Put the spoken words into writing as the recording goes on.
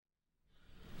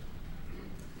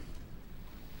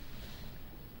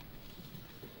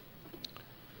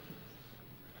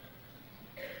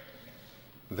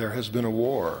There has been a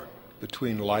war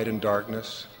between light and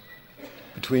darkness,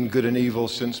 between good and evil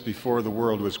since before the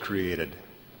world was created.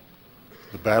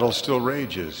 The battle still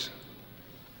rages,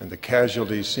 and the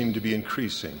casualties seem to be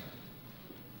increasing.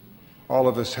 All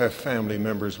of us have family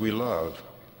members we love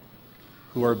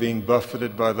who are being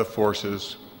buffeted by the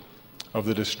forces of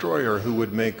the destroyer who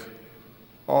would make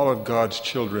all of God's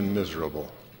children miserable.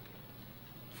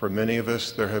 For many of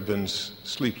us, there have been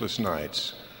sleepless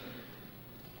nights.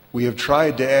 We have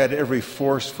tried to add every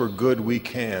force for good we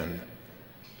can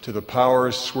to the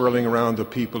powers swirling around the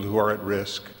people who are at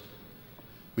risk.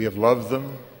 We have loved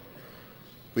them.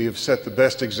 We have set the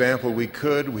best example we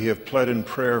could. We have pled in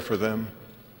prayer for them.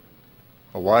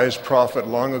 A wise prophet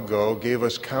long ago gave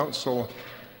us counsel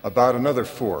about another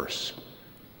force,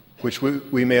 which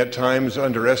we may at times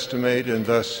underestimate and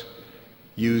thus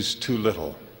use too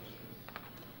little.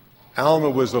 Alma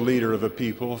was the leader of a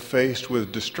people faced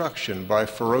with destruction by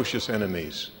ferocious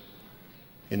enemies.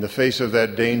 In the face of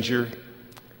that danger,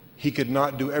 he could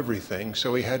not do everything,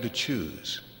 so he had to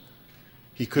choose.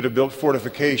 He could have built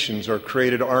fortifications or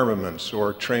created armaments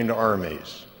or trained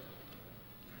armies.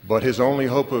 But his only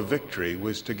hope of victory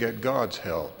was to get God's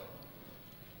help.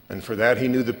 And for that, he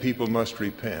knew the people must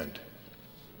repent.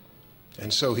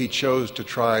 And so he chose to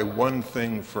try one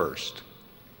thing first.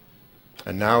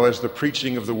 And now, as the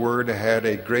preaching of the word had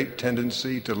a great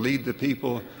tendency to lead the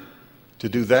people to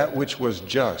do that which was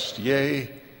just, yea,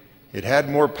 it had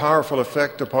more powerful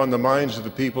effect upon the minds of the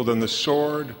people than the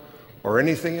sword or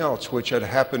anything else which had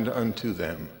happened unto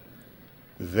them.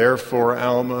 Therefore,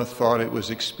 Alma thought it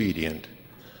was expedient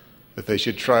that they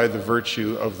should try the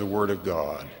virtue of the Word of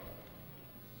God.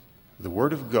 The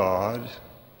Word of God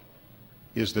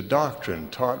is the doctrine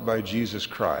taught by Jesus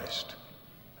Christ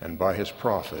and by his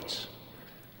prophets.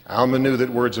 Alma knew that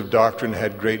words of doctrine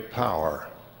had great power.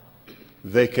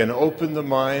 They can open the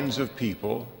minds of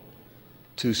people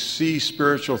to see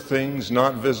spiritual things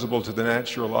not visible to the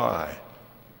natural eye.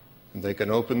 And they can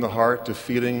open the heart to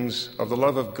feelings of the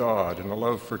love of God and the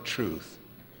love for truth.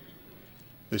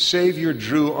 The Savior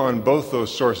drew on both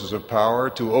those sources of power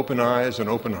to open eyes and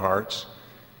open hearts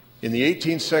in the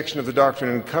 18th section of the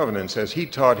Doctrine and Covenants as he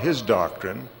taught his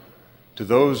doctrine to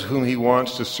those whom he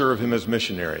wants to serve him as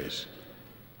missionaries.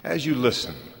 As you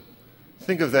listen,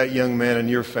 think of that young man in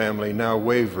your family now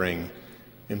wavering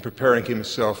in preparing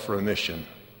himself for a mission.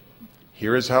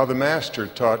 Here is how the Master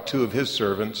taught two of his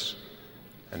servants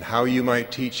and how you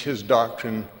might teach his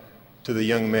doctrine to the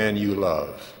young man you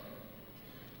love.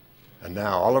 And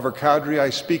now, Oliver Cowdery, I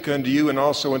speak unto you and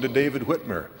also unto David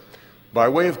Whitmer by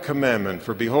way of commandment,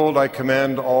 for behold, I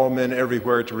command all men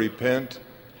everywhere to repent,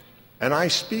 and I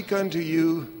speak unto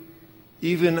you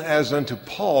even as unto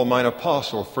Paul, mine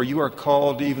apostle, for you are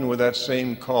called even with that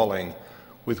same calling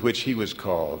with which he was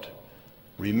called.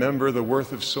 Remember, the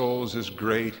worth of souls is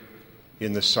great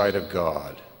in the sight of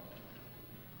God.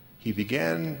 He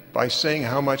began by saying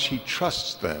how much he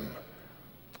trusts them.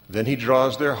 Then he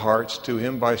draws their hearts to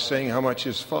him by saying how much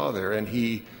his Father and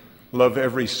he love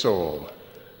every soul.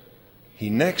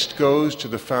 He next goes to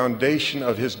the foundation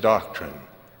of his doctrine.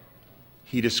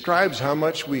 He describes how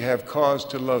much we have cause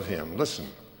to love him. Listen.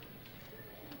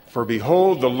 For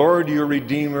behold, the Lord your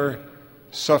Redeemer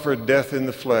suffered death in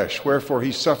the flesh, wherefore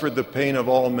he suffered the pain of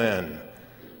all men,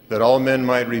 that all men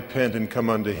might repent and come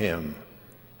unto him.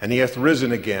 And he hath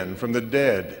risen again from the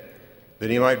dead, that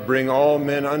he might bring all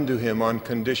men unto him on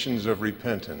conditions of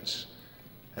repentance.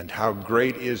 And how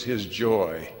great is his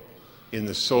joy in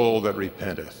the soul that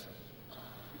repenteth.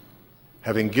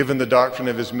 Having given the doctrine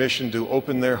of his mission to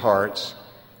open their hearts,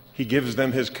 he gives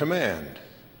them his command.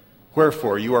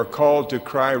 Wherefore you are called to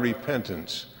cry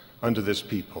repentance unto this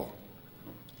people.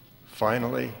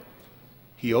 Finally,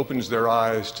 he opens their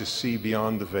eyes to see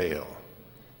beyond the veil.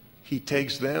 He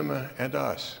takes them and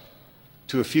us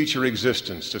to a future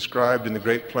existence described in the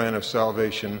great plan of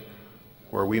salvation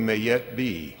where we may yet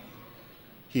be.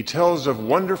 He tells of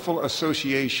wonderful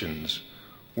associations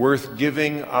worth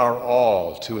giving our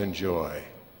all to enjoy.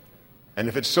 And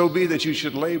if it so be that you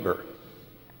should labor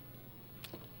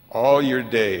all your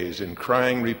days in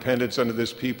crying repentance unto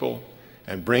this people,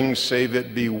 and bring, save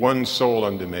it be, one soul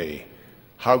unto me,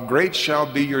 how great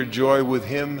shall be your joy with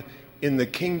him in the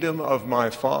kingdom of my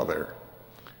Father.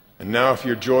 And now if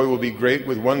your joy will be great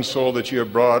with one soul that you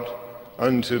have brought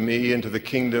unto me into the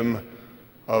kingdom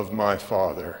of my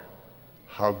Father,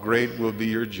 how great will be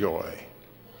your joy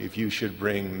if you should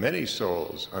bring many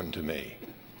souls unto me.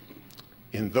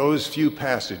 In those few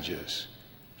passages,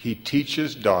 he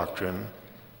teaches doctrine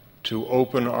to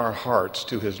open our hearts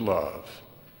to his love.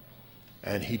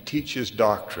 And he teaches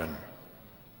doctrine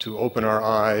to open our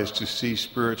eyes to see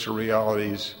spiritual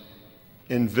realities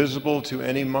invisible to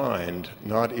any mind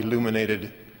not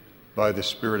illuminated by the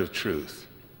Spirit of truth.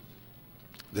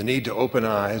 The need to open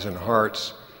eyes and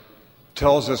hearts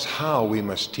tells us how we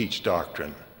must teach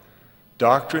doctrine.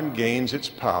 Doctrine gains its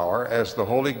power as the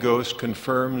Holy Ghost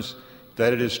confirms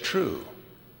that it is true.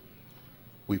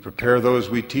 We prepare those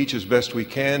we teach as best we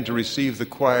can to receive the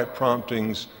quiet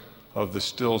promptings of the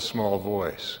still small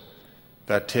voice.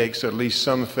 That takes at least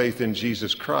some faith in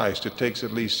Jesus Christ. It takes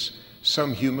at least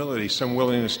some humility, some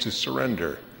willingness to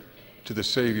surrender to the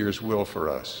Savior's will for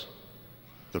us.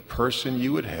 The person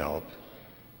you would help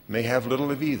may have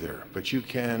little of either, but you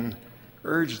can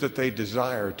urge that they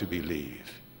desire to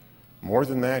believe. More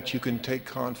than that, you can take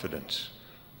confidence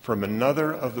from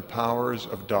another of the powers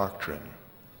of doctrine.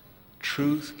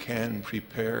 Truth can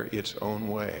prepare its own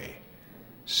way.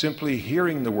 Simply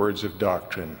hearing the words of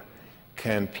doctrine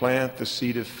can plant the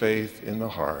seed of faith in the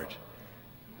heart,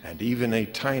 and even a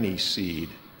tiny seed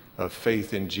of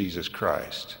faith in Jesus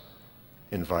Christ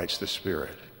invites the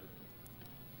Spirit.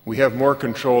 We have more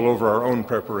control over our own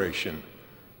preparation.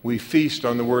 We feast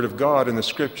on the Word of God in the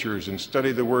Scriptures and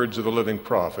study the words of the living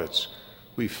prophets.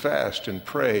 We fast and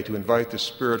pray to invite the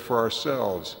Spirit for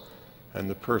ourselves and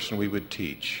the person we would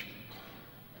teach.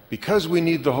 Because we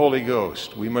need the Holy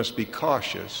Ghost, we must be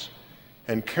cautious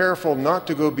and careful not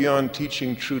to go beyond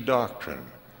teaching true doctrine.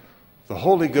 The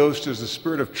Holy Ghost is the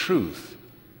Spirit of truth.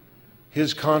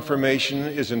 His confirmation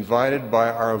is invited by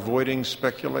our avoiding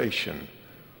speculation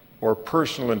or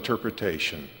personal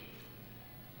interpretation.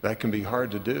 That can be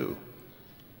hard to do.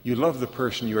 You love the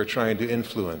person you are trying to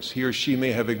influence. He or she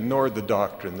may have ignored the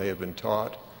doctrine they have been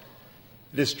taught.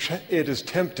 It is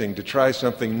tempting to try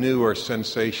something new or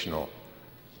sensational,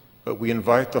 but we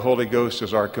invite the Holy Ghost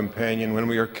as our companion when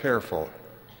we are careful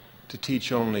to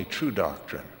teach only true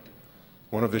doctrine.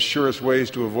 One of the surest ways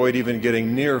to avoid even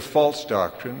getting near false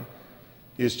doctrine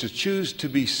is to choose to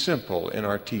be simple in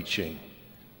our teaching.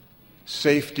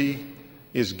 Safety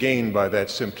is gained by that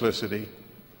simplicity,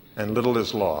 and little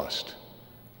is lost.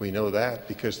 We know that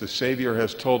because the Savior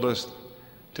has told us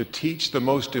to teach the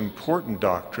most important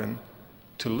doctrine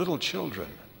to little children.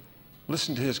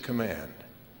 Listen to his command.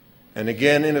 And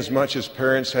again, inasmuch as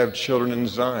parents have children in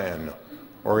Zion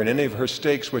or in any of her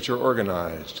stakes which are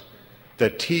organized,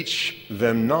 that teach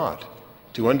them not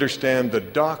to understand the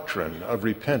doctrine of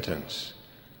repentance,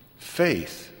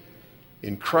 faith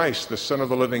in Christ, the Son of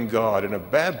the living God, and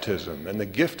of baptism and the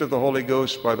gift of the Holy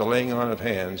Ghost by the laying on of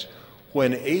hands,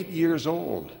 when 8 years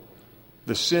old,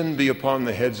 the sin be upon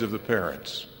the heads of the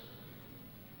parents.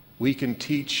 We can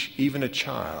teach even a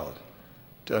child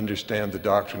to understand the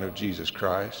doctrine of Jesus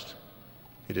Christ.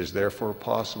 It is therefore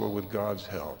possible, with God's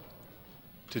help,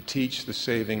 to teach the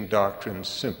saving doctrine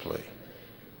simply.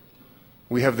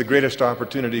 We have the greatest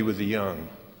opportunity with the young.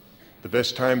 The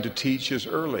best time to teach is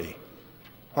early,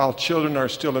 while children are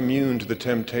still immune to the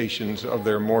temptations of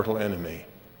their mortal enemy,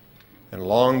 and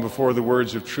long before the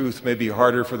words of truth may be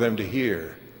harder for them to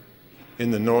hear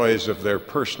in the noise of their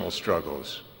personal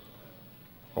struggles.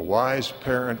 A wise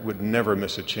parent would never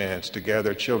miss a chance to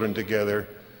gather children together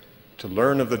to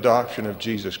learn of the doctrine of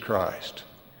Jesus Christ.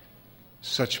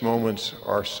 Such moments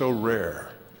are so rare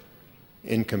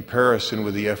in comparison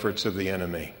with the efforts of the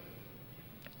enemy.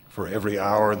 For every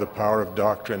hour the power of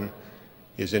doctrine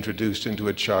is introduced into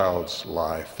a child's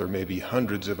life, there may be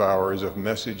hundreds of hours of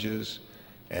messages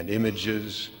and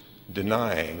images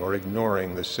denying or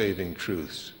ignoring the saving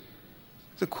truths.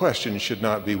 The question should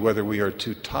not be whether we are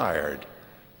too tired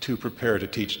to prepare to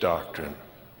teach doctrine,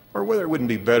 or whether it wouldn't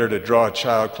be better to draw a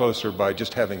child closer by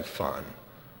just having fun,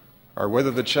 or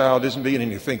whether the child isn't beginning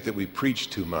to think that we preach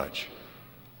too much.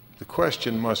 The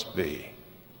question must be,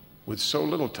 with so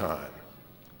little time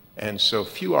and so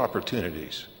few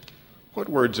opportunities, what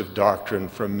words of doctrine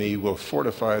from me will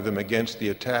fortify them against the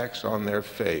attacks on their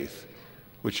faith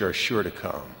which are sure to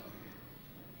come?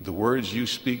 The words you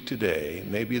speak today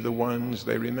may be the ones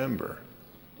they remember,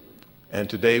 and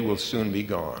today will soon be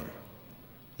gone.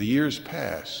 The years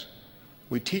pass.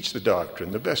 We teach the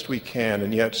doctrine the best we can,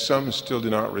 and yet some still do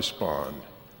not respond.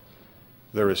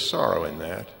 There is sorrow in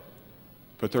that,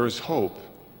 but there is hope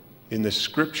in the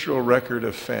scriptural record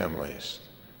of families.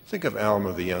 Think of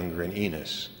Alma the Younger and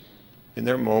Enos. In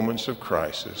their moments of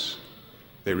crisis,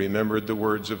 they remembered the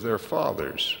words of their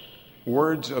fathers,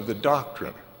 words of the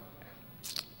doctrine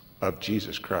of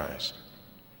Jesus Christ.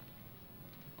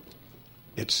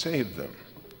 It saved them.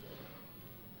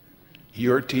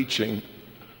 Your teaching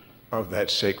of that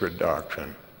sacred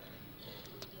doctrine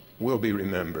will be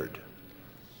remembered.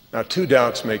 Now, two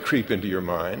doubts may creep into your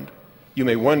mind. You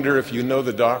may wonder if you know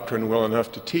the doctrine well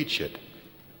enough to teach it.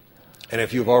 And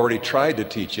if you've already tried to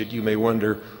teach it, you may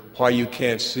wonder why you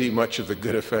can't see much of the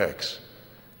good effects.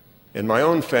 In my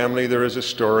own family, there is a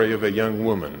story of a young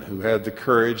woman who had the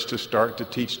courage to start to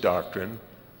teach doctrine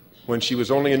when she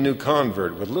was only a new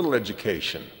convert with little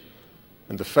education.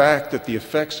 And the fact that the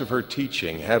effects of her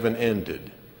teaching haven't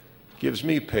ended gives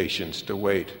me patience to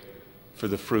wait for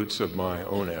the fruits of my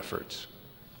own efforts.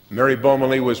 Mary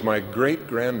Beaumoley was my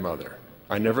great-grandmother.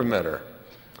 I never met her.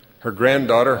 Her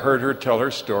granddaughter heard her tell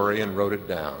her story and wrote it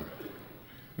down.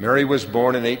 Mary was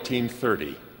born in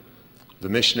 1830. The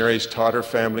missionaries taught her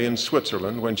family in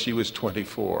Switzerland when she was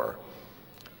 24.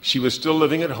 She was still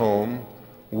living at home,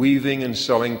 weaving and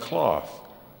selling cloth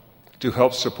to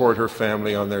help support her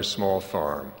family on their small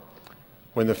farm.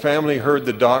 When the family heard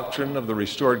the doctrine of the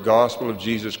restored gospel of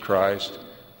Jesus Christ,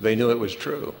 they knew it was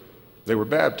true. They were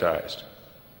baptized.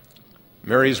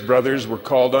 Mary's brothers were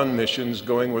called on missions,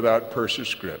 going without purse or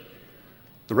scrip.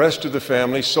 The rest of the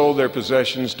family sold their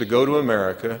possessions to go to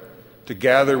America to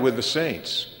gather with the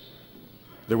saints.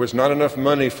 There was not enough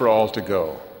money for all to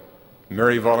go.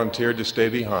 Mary volunteered to stay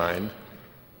behind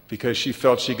because she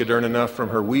felt she could earn enough from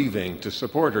her weaving to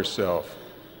support herself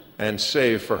and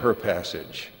save for her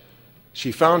passage.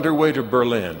 She found her way to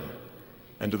Berlin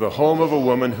and to the home of a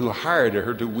woman who hired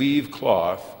her to weave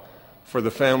cloth for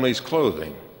the family's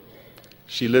clothing.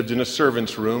 She lived in a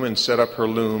servant's room and set up her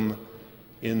loom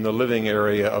in the living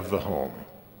area of the home.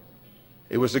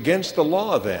 It was against the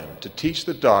law then to teach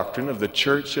the doctrine of the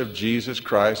Church of Jesus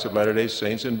Christ of Latter-day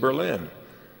Saints in Berlin.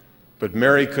 But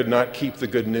Mary could not keep the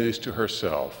good news to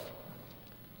herself.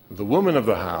 The woman of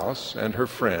the house and her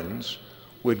friends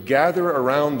would gather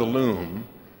around the loom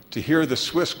to hear the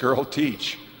Swiss girl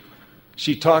teach.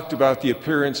 She talked about the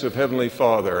appearance of Heavenly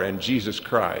Father and Jesus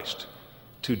Christ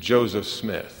to Joseph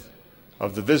Smith,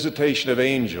 of the visitation of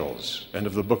angels, and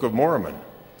of the Book of Mormon.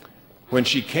 When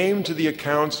she came to the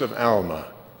accounts of Alma,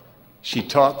 she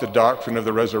taught the doctrine of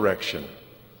the resurrection.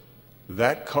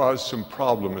 That caused some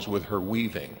problems with her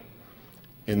weaving.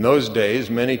 In those days,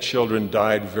 many children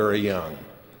died very young.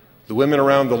 The women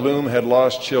around the loom had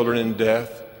lost children in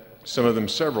death, some of them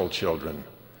several children.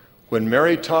 When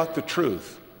Mary taught the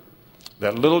truth,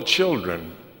 that little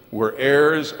children were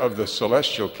heirs of the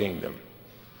celestial kingdom,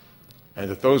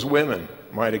 and that those women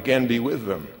might again be with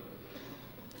them,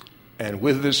 and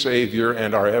with the Savior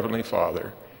and our Heavenly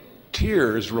Father,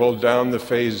 tears rolled down the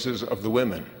faces of the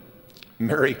women.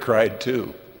 Mary cried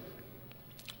too.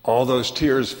 All those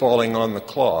tears falling on the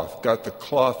cloth got the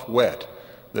cloth wet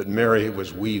that Mary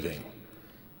was weaving.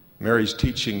 Mary's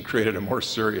teaching created a more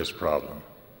serious problem.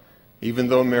 Even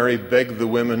though Mary begged the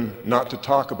women not to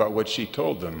talk about what she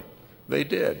told them, they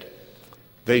did.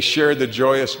 They shared the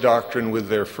joyous doctrine with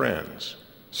their friends.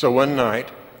 So one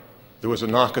night, there was a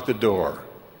knock at the door.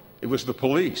 It was the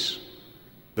police.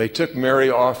 They took Mary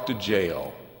off to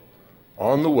jail.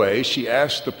 On the way, she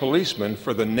asked the policeman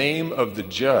for the name of the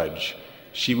judge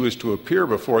she was to appear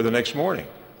before the next morning.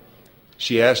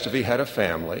 She asked if he had a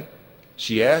family.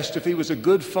 She asked if he was a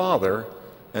good father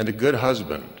and a good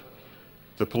husband.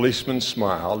 The policeman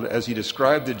smiled as he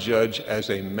described the judge as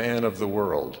a man of the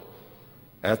world.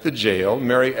 At the jail,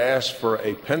 Mary asked for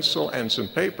a pencil and some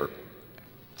paper.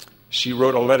 She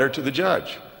wrote a letter to the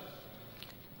judge.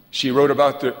 She wrote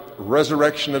about the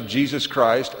resurrection of Jesus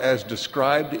Christ as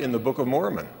described in the Book of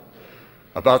Mormon,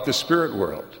 about the spirit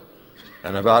world,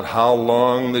 and about how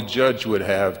long the judge would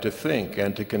have to think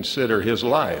and to consider his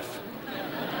life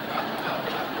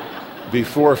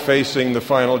before facing the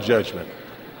final judgment.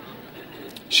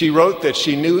 She wrote that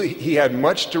she knew he had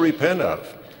much to repent of,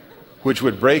 which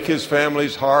would break his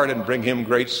family's heart and bring him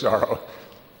great sorrow.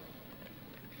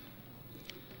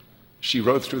 She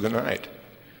wrote through the night.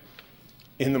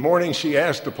 In the morning, she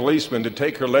asked the policeman to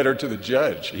take her letter to the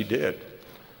judge. He did.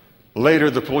 Later,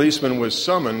 the policeman was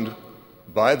summoned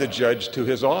by the judge to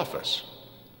his office.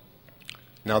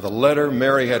 Now, the letter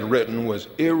Mary had written was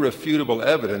irrefutable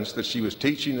evidence that she was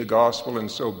teaching the gospel and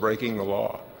so breaking the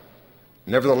law.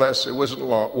 Nevertheless, it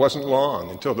wasn't long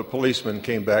until the policeman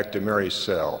came back to Mary's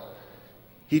cell.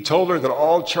 He told her that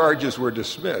all charges were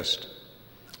dismissed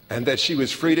and that she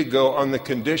was free to go on the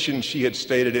conditions she had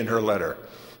stated in her letter.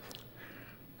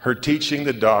 Her teaching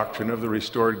the doctrine of the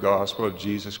restored gospel of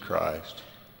Jesus Christ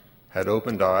had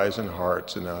opened eyes and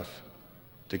hearts enough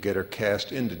to get her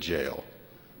cast into jail,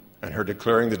 and her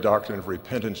declaring the doctrine of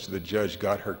repentance to the judge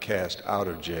got her cast out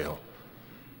of jail.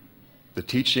 The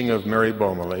teaching of Mary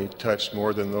Beaumoley touched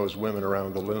more than those women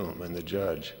around the loom and the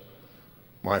judge.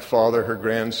 My father, her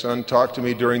grandson, talked to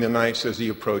me during the nights as he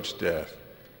approached death.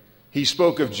 He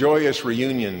spoke of joyous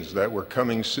reunions that were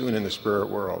coming soon in the spirit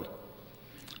world.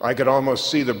 I could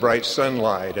almost see the bright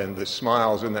sunlight and the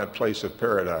smiles in that place of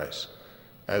paradise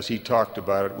as he talked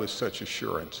about it with such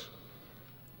assurance.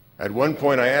 At one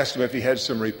point, I asked him if he had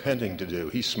some repenting to do.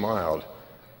 He smiled.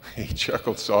 He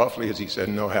chuckled softly as he said,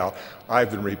 "No, Hal, I've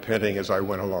been repenting as I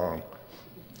went along."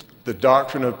 The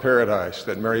doctrine of paradise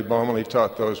that Mary Bomiley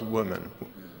taught those women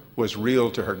was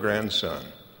real to her grandson.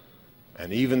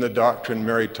 And even the doctrine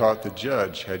Mary taught the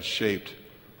judge had shaped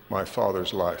my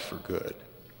father's life for good.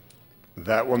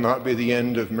 That will not be the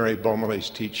end of Mary Bomiley's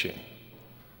teaching.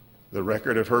 The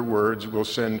record of her words will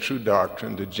send true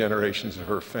doctrine to generations of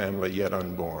her family yet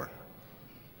unborn,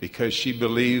 because she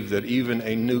believed that even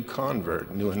a new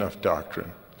convert knew enough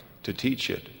doctrine to teach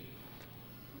it.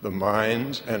 The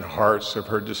minds and hearts of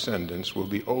her descendants will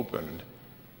be opened,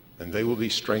 and they will be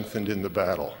strengthened in the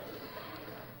battle.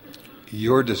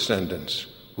 Your descendants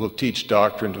will teach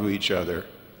doctrine to each other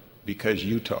because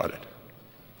you taught it.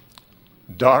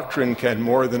 Doctrine can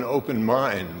more than open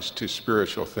minds to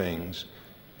spiritual things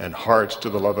and hearts to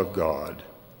the love of God.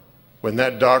 When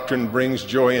that doctrine brings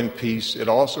joy and peace, it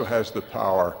also has the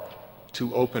power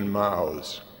to open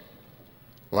mouths.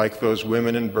 Like those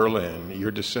women in Berlin,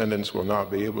 your descendants will not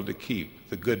be able to keep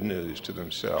the good news to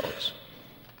themselves.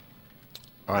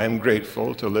 I am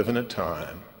grateful to live in a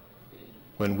time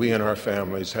when we and our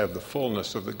families have the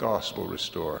fullness of the gospel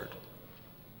restored.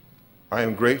 I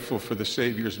am grateful for the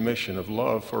Savior's mission of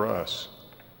love for us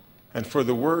and for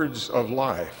the words of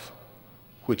life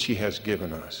which he has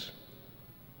given us.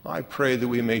 I pray that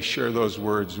we may share those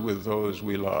words with those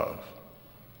we love.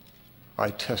 I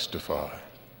testify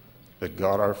that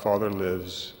God our Father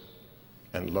lives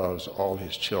and loves all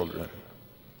his children.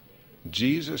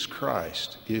 Jesus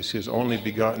Christ is his only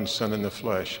begotten Son in the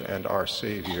flesh and our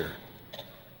Savior.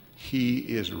 He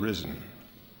is risen.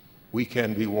 We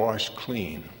can be washed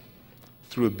clean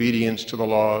through obedience to the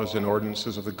laws and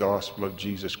ordinances of the gospel of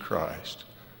Jesus Christ.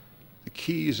 The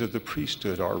keys of the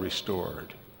priesthood are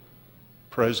restored.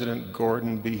 President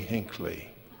Gordon B. Hinckley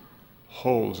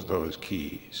holds those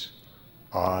keys.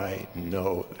 I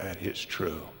know that is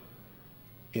true.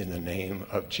 In the name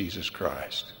of Jesus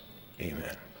Christ,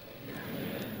 amen.